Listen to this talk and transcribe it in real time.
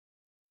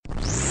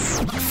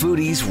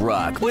Foodies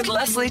Rock with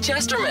Leslie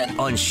Chesterman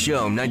on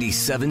Show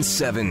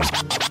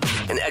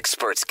 97.7. An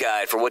expert's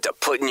guide for what to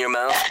put in your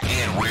mouth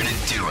and where to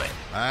do it.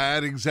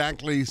 At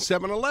exactly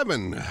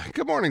 7-Eleven.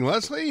 Good morning,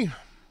 Leslie.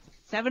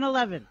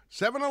 7-Eleven.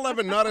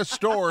 7-Eleven, not a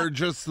store,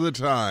 just the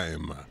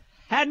time.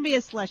 Hand me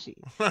a slushie.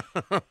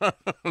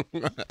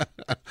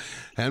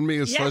 Hand me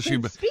a slushie.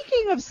 And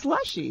speaking of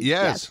slushies.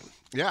 Yes.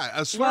 Yeah,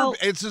 a slurp. Well,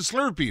 it's a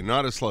Slurpee,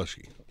 not a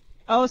slushie.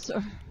 Oh,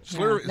 so,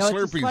 Slurpees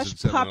it's a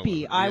slush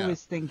puppy I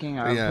was thinking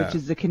of, which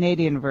is the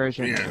Canadian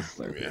version of the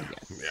Slurpee.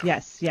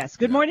 Yes.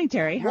 Good morning,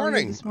 Terry. How are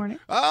you this morning?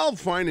 Oh,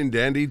 fine and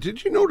dandy.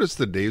 Did you notice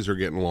the days are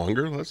getting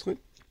longer, Leslie?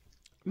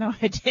 No,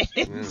 I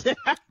didn't.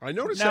 I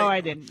noticed No,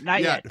 I didn't.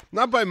 Not yet.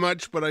 Not by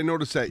much, but I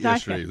noticed that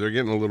yesterday. They're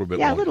getting a little bit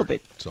longer. Yeah, a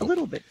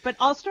little bit. But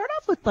I'll start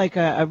off with like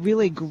a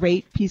really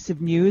great piece of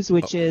news,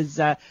 which is,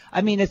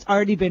 it's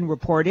already been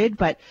reported,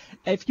 but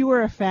if you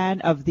were a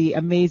fan of the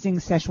amazing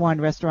Szechuan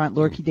restaurant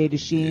L'Orchidée de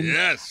Chine,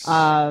 yes,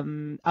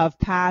 of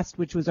Past,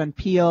 which was on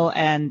Peel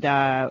and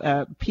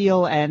de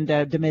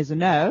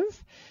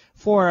Maisonneuve,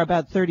 for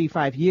about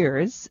 35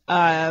 years.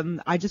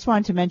 I just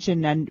wanted to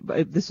mention, and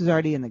this was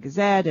already in the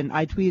Gazette, and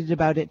I tweeted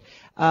about it,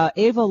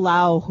 Ava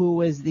Lau, who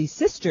was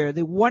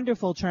the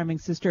wonderful, charming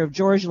sister of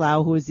George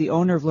Lau, who is the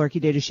owner of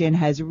L'Orchidée de Chine,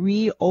 has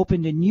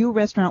reopened a new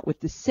restaurant with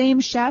the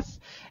same chef,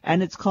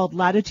 and it's called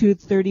Latitude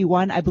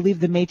 31. I believe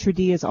the maitre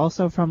d' is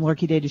also from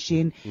L'Orchidée de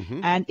Chine. Mm-hmm.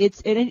 And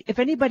if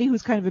anybody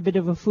who's kind of a bit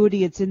of a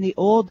foodie, it's in the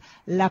old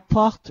La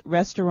Porte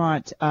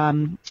restaurant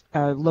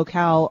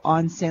locale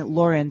on St.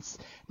 Lawrence,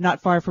 not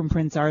far from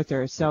Prince Arthur.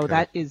 So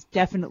that is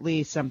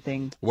definitely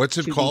something. What's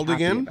it called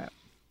again? About.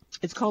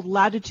 It's called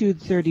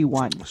Latitude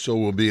 31. So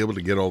we'll be able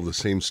to get all the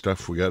same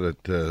stuff we got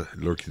at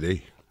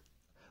L'Orchidée.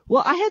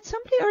 Well, I had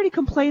somebody already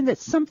complain that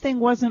something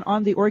wasn't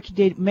on the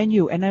Orchidée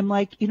menu, and I'm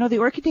like, the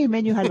Orchidée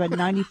menu had about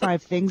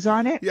 95 things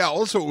on it. Yeah,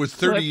 also it was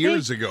 30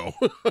 years ago.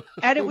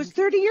 And it was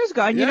 30 years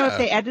ago. And, if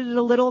they edited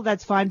a little,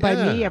 that's fine by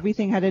me.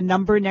 Everything had a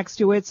number next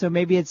to it, so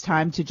maybe it's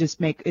time to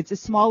just it's a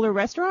smaller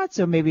restaurant,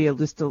 so maybe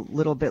just a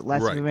little bit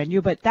less of a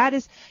menu. But that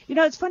is,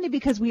 it's funny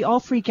because we all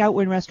freak out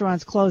when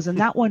restaurants close, and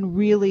that one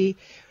really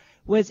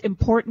was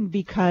important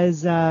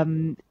because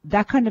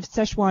that kind of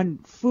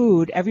Szechuan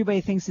food, everybody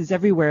thinks is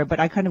everywhere,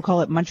 but I kind of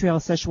call it Montreal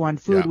Szechuan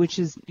food, which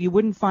is, you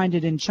wouldn't find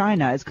it in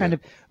China. It's kind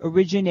of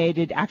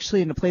originated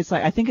actually in a place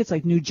I think it's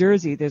like New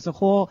Jersey. There's a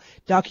whole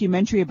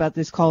documentary about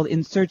this called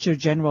In Search of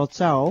General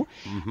Tso.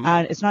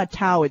 Mm-hmm. It's not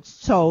Tao, it's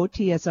Tso,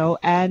 T-S-O.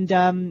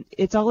 And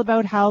it's all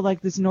about how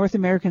this North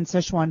American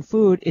Szechuan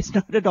food is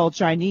not at all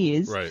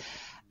Chinese. Right.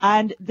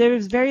 And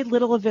there's very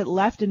little of it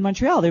left in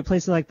Montreal. There are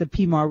places like the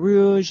Piment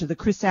Rouge, the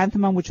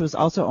Chrysanthemum, which was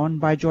also owned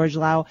by George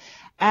Lau.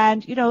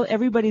 And,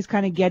 everybody's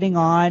kind of getting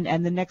on.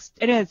 And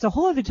it's a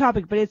whole other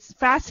topic, but it's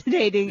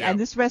fascinating. Yeah. And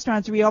this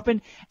restaurant's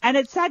reopened. And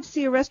it's sad to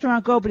see a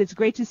restaurant go, but it's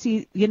great to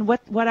see,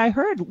 what I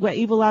heard, what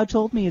Eva Lau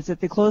told me is that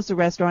they closed the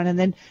restaurant and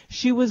then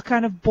she was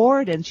kind of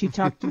bored and she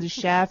talked to the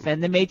chef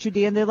and the maitre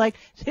d' and they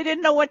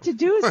didn't know what to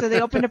do. So they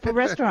opened up a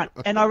restaurant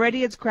and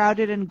already it's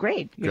crowded and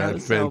great.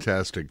 That's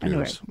fantastic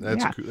news.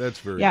 Anyway, that's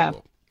very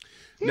cool.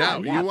 Now,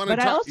 you want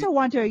to I also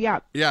want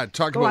to,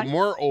 talk about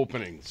more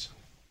openings.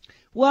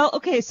 Well,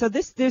 okay, so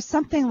there's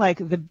something like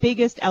the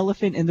biggest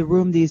elephant in the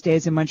room these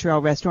days in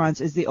Montreal restaurants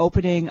is the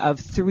opening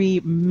of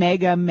 3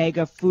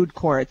 mega food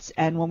courts.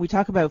 And when we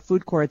talk about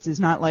food courts,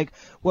 it's not like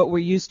what we're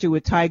used to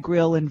with Thai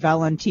Grill and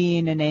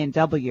Valentine and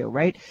A&W,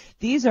 right?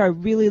 These are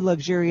really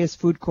luxurious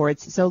food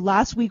courts. So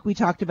last week we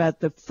talked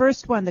about the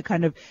first one that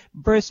kind of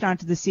burst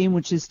onto the scene,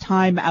 which is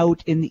Time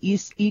Out in the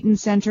East Eaton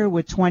Center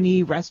with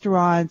 20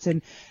 restaurants.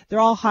 And they're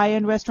all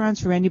high-end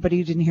restaurants for anybody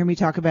who didn't hear me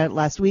talk about it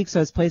last week.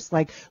 So it's places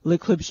like Le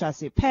Club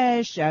Chasse et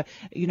Pêche.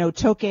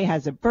 Tokay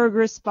has a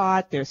burger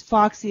spot. There's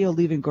Foxy,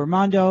 Olive and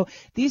Gourmando.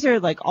 These are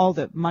like all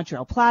the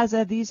Montreal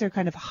Plaza. These are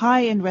kind of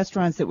high-end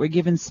restaurants that were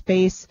given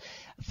space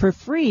for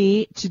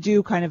free to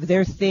do kind of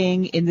their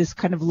thing in this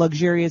kind of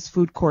luxurious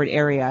food court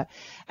area.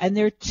 And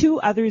there are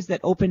 2 others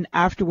that opened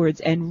afterwards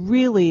and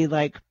really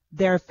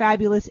they're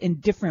fabulous in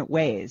different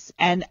ways.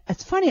 And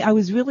it's funny, I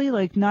was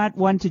really not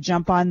one to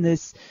jump on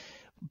this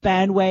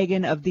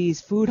bandwagon of these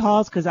food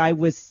halls because I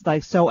was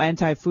so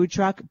anti-food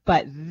truck,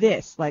 but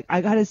this,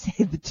 I gotta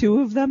say, the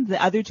 2 of them,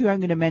 the other 2 I'm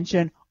going to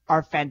mention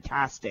are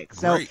fantastic.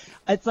 So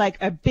it's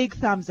a big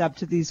thumbs up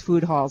to these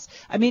food halls.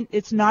 I mean,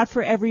 it's not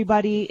for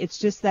everybody. It's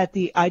just that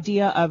the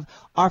idea of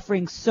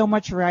offering so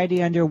much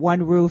variety under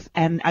one roof,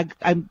 and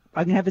I'm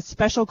going to have a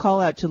special call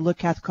out to Le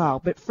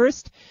Cathcart. But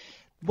first,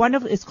 one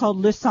of it's called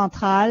Le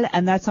Central,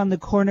 and that's on the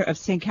corner of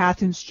St.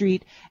 Catherine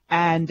Street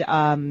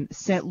and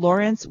St.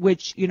 Lawrence,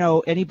 which,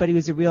 anybody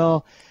who's a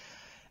real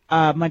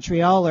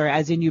Montrealer,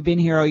 as in you've been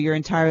here your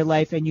entire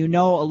life and you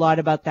know a lot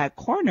about that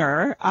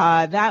corner,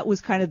 that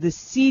was kind of the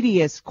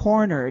seediest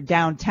corner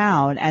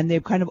downtown, and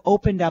they've kind of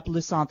opened up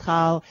Le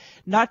Central,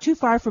 not too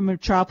far from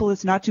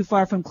Metropolis, not too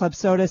far from Club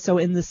Soda. So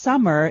in the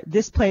summer,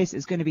 this place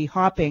is going to be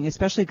hopping,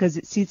 especially because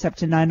it seats up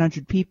to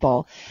 900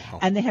 people. Wow.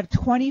 And they have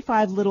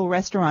 25 little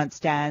restaurant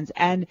stands,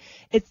 and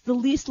it's the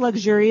least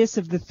luxurious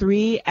of the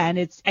three, and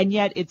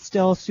yet it's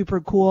still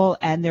super cool,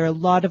 and there are a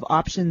lot of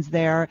options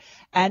there.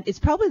 And it's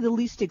probably the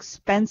least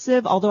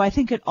expensive, although I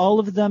think at all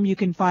of them you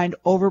can find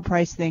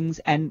overpriced things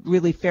and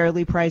really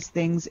fairly priced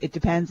things. It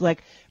depends.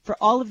 Like for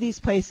all of these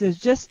places,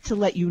 just to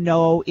let you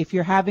know, if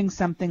you're having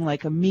something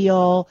like a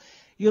meal,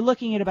 you're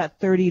looking at about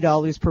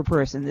 $30 per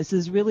person. This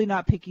is really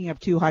not picking up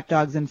 2 hot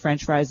dogs and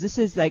French fries. This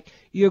is like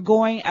you're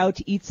going out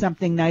to eat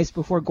something nice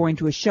before going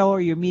to a show, or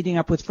you're meeting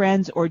up with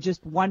friends, or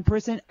just one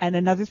person. And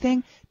another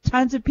thing,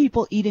 tons of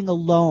people eating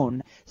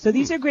alone. So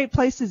these are great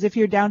places if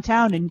you're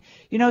downtown. And,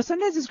 you know,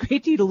 sometimes it's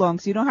great to eat alone,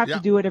 so you don't have to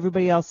do what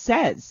everybody else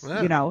says,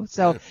 you know.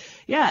 So,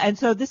 and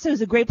so this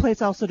is a great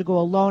place also to go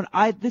alone.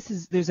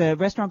 There's a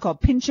restaurant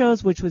called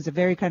Pinchos, which was a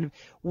very kind of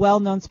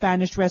well-known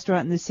Spanish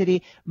restaurant in the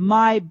city.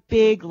 My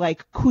big,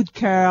 like, coup de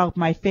cœur,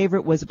 my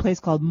favorite was a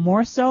place called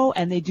Morso,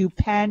 and they do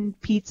pan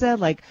pizza,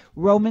 like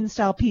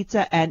Roman-style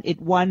pizza, and it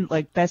won,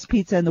 like, best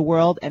pizza in the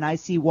world, and I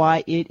see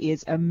why. It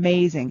is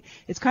amazing.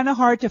 It's kind of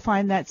hard to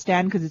find that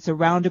stand because it's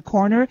around a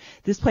corner.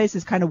 This place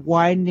is kind of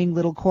widening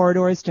little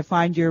corridors to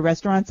find your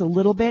restaurants a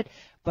little bit.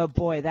 But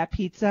boy, that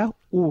pizza,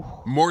 ooh.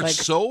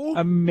 Morso? Like,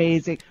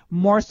 amazing.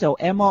 Morso,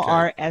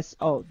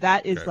 M-O-R-S-O.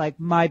 That is like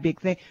my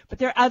big thing. But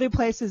there are other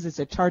places. It's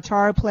a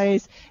tartare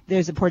place.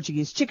 There's a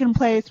Portuguese chicken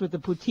place with a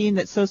poutine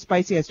that's so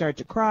spicy I start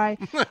to cry.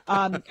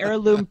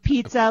 Heirloom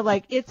pizza.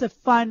 Like, it's a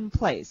fun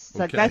place.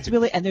 Like, that's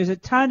really, and there's a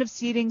ton of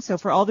seating. So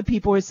for all the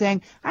people who are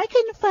saying, I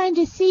couldn't find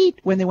a seat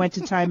when they went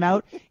to Time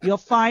Out, you'll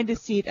find a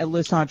seat at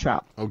Le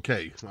Central.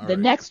 Okay. The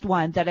next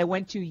one that I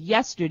went to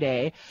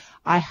yesterday,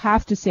 I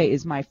have to say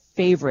is my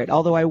favorite,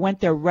 although I went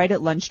there right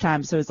at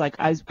lunchtime. So it's like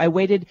I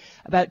waited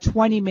about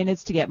 20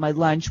 minutes to get my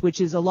lunch,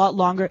 which is a lot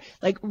longer.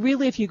 Like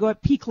really, if you go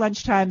at peak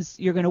lunch times,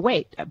 you're going to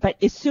wait. But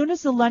as soon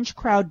as the lunch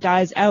crowd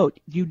dies out,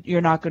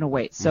 you're not going to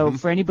wait. So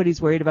for anybody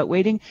who's worried about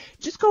waiting,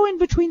 just go in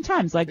between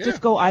times. Like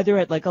just go either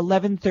at like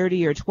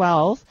 11:30 or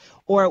 12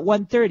 or at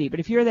 1:30. But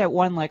if you're there at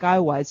 1 like I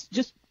was,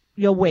 just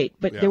you'll wait.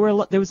 But there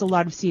was a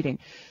lot of seating.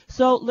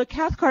 So Le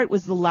Cathcart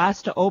was the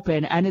last to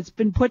open, and it's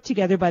been put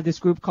together by this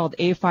group called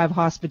A5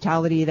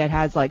 Hospitality that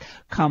has like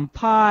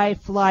Kampai,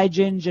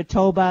 Flygen,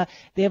 Jatoba.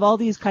 They have all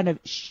these kind of,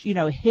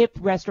 hip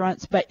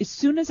restaurants. But as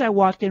soon as I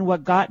walked in,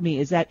 what got me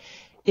is that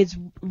it's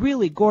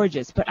really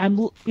gorgeous. But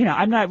I'm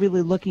not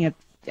really looking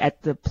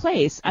at the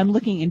place. I'm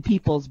looking in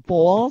people's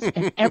bowls,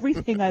 and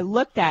everything I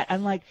looked at,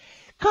 I'm like,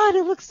 God,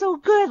 it looks so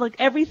good. Like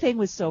everything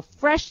was so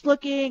fresh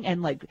looking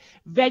and like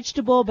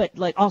vegetable, but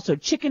like also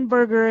chicken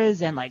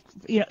burgers and like,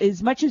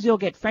 as much as you'll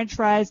get French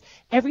fries,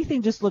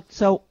 everything just looked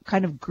so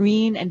kind of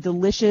green and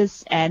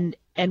delicious.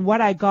 And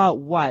what I got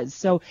was,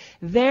 so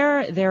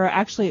there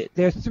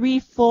are 3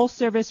 full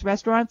service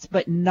restaurants,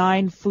 but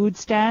 9 food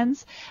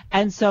stands.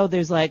 And so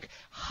there's like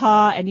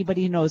Ha,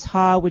 anybody who knows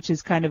Ha, which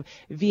is kind of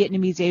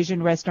Vietnamese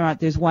Asian restaurant.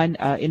 There's one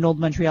in Old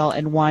Montreal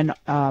and one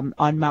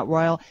on Mount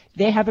Royal.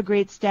 They have a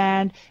great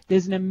stand.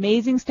 There's an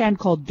amazing stand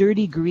called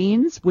Dirty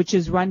Greens, which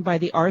is run by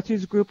the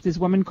Arthur's Group. There's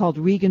a woman called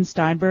Regan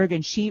Steinberg,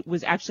 and she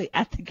was actually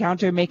at the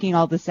counter making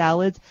all the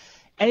salads.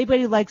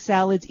 Anybody likes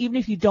salads, even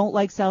if you don't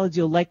like salads,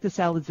 you'll like the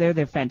salads there.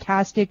 They're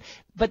fantastic.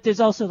 But there's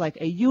also like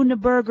a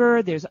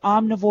Uniburger. There's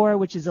Omnivore,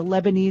 which is a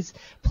Lebanese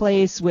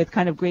place with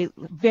kind of great,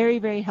 very,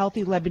 very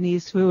healthy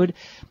Lebanese food.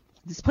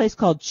 This place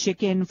called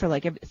Chicken for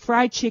like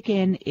fried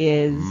chicken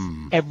is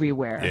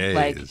everywhere,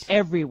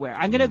 everywhere.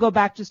 I'm going to go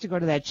back just to go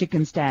to that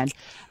chicken stand.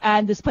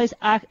 And this place,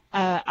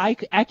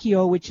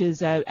 Akio, which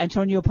is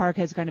Antonio Park,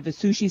 has kind of a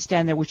sushi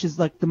stand there, which is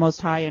like the most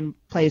high-end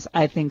place,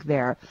 I think,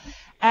 there.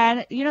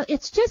 And,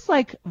 it's just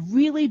like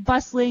really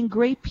bustling,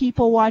 great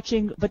people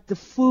watching, but the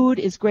food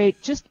is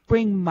great. Just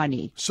bring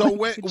money. So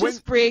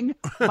bring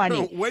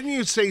money. When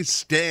you say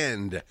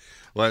stand,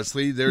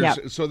 Leslie,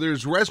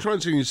 there's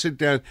restaurants and you sit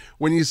down.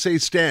 When you say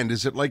stand,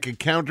 is it like a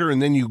counter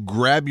and then you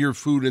grab your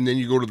food and then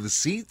you go to the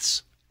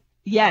seats?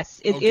 Yes,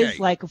 it is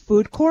like a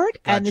food court,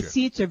 and the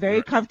seats are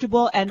very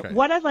comfortable. And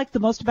what I like the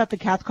most about the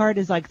Cathcart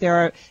is like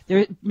there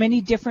are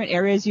many different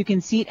areas you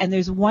can seat, and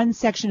there's one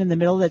section in the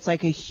middle that's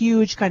like a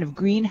huge kind of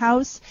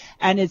greenhouse,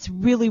 and it's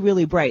really,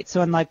 really bright.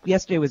 So unlike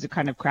yesterday was a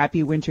kind of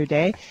crappy winter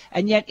day,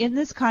 and yet in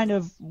this kind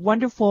of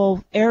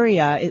wonderful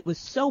area, it was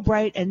so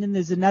bright. And then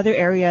there's another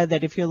area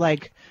that if you're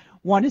like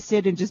want to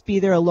sit and just be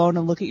there alone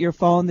and look at your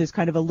phone, there's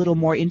kind of a little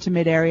more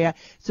intimate area.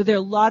 So there are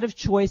a lot of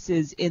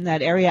choices in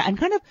that area. And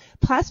kind of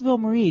Place Ville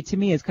Marie, to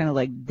me, is kind of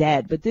like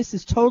dead. But this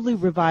is totally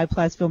revived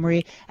Place Ville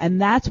Marie.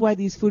 And that's why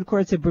these food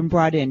courts have been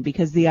brought in,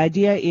 because the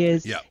idea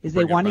is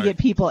they want to get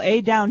people,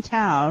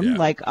 downtown,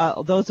 like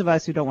those of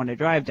us who don't want to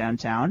drive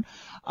downtown,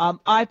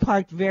 I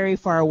parked very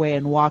far away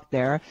and walked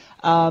there.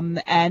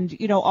 And,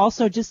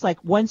 also just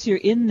like once you're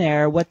in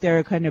there, what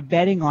they're kind of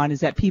betting on is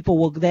that people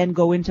will then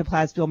go into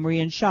Place Ville Marie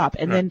and shop.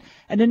 And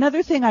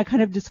another thing I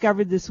kind of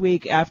discovered this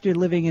week after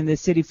living in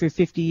this city for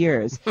 50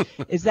 years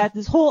is that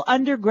this whole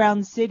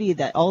underground city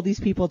that all these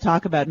people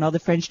talk about and all the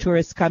French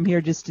tourists come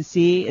here just to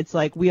see, it's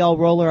like we all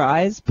roll our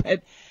eyes,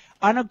 but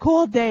on a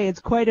cold day, it's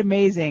quite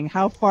amazing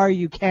how far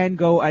you can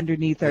go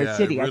underneath our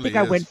city. Really I think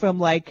I went from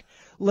like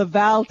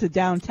Laval to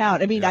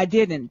downtown. I mean, I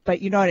didn't, but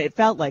it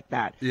felt like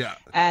that. Yeah.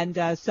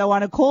 And so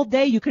on a cold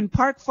day, you can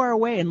park far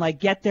away and like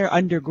get there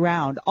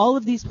underground. All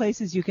of these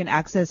places you can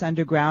access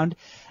underground.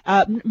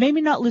 Maybe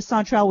not Le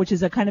Central, which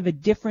is a kind of a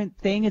different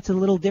thing. It's a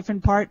little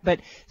different part, but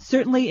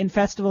certainly in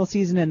festival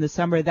season in the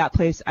summer, that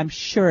place I'm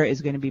sure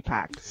is going to be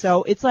packed.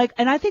 So it's like,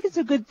 and I think it's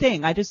a good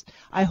thing.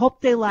 I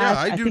hope they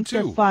last. Yeah, I do think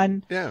too. They're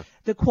fun. Yeah.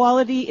 The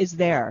quality is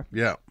there.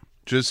 Yeah.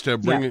 Just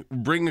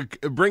bring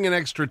an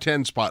extra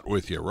 10 spot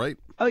with you, right?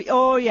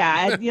 Oh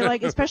yeah, and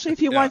like especially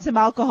if you want some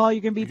alcohol,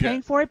 you're going to be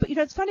paying for it. But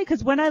it's funny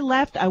because when I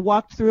left, I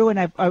walked through and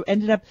I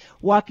ended up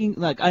walking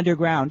like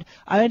underground.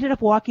 I ended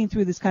up walking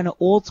through this kind of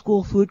old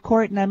school food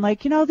court, and I'm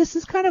like, this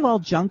is kind of all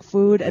junk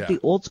food at the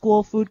old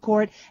school food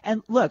court.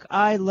 And look,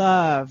 I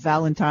love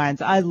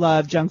Valentine's. I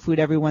love junk food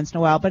every once in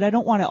a while, but I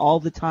don't want it all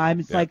the time.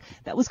 It's like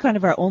that was kind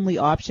of our only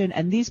option.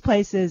 And these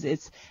places,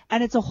 it's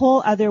a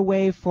whole other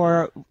way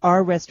for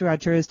our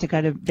restaurateurs to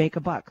kind of make a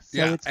buck.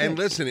 So it's and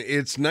listen,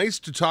 it's nice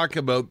to talk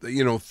about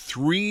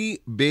 3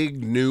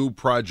 big new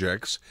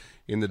projects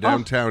in the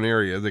downtown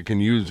area that can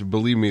use,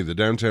 believe me, the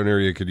downtown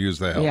area could use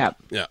the help.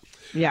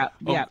 Yeah.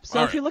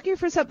 So if you're looking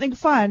for something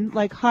fun,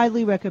 like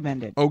highly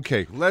recommended.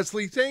 Okay.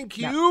 Leslie, thank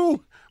you. Yeah.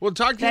 We'll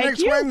talk to you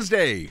next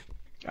Wednesday.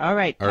 All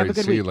right. Have a good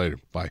week. See you later.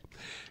 Bye.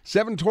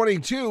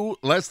 7:22,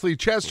 Leslie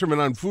Chesterman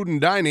on Food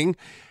and Dining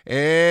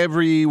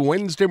every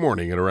Wednesday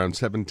morning at around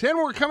 7:10.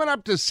 We're coming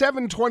up to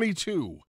 7:22.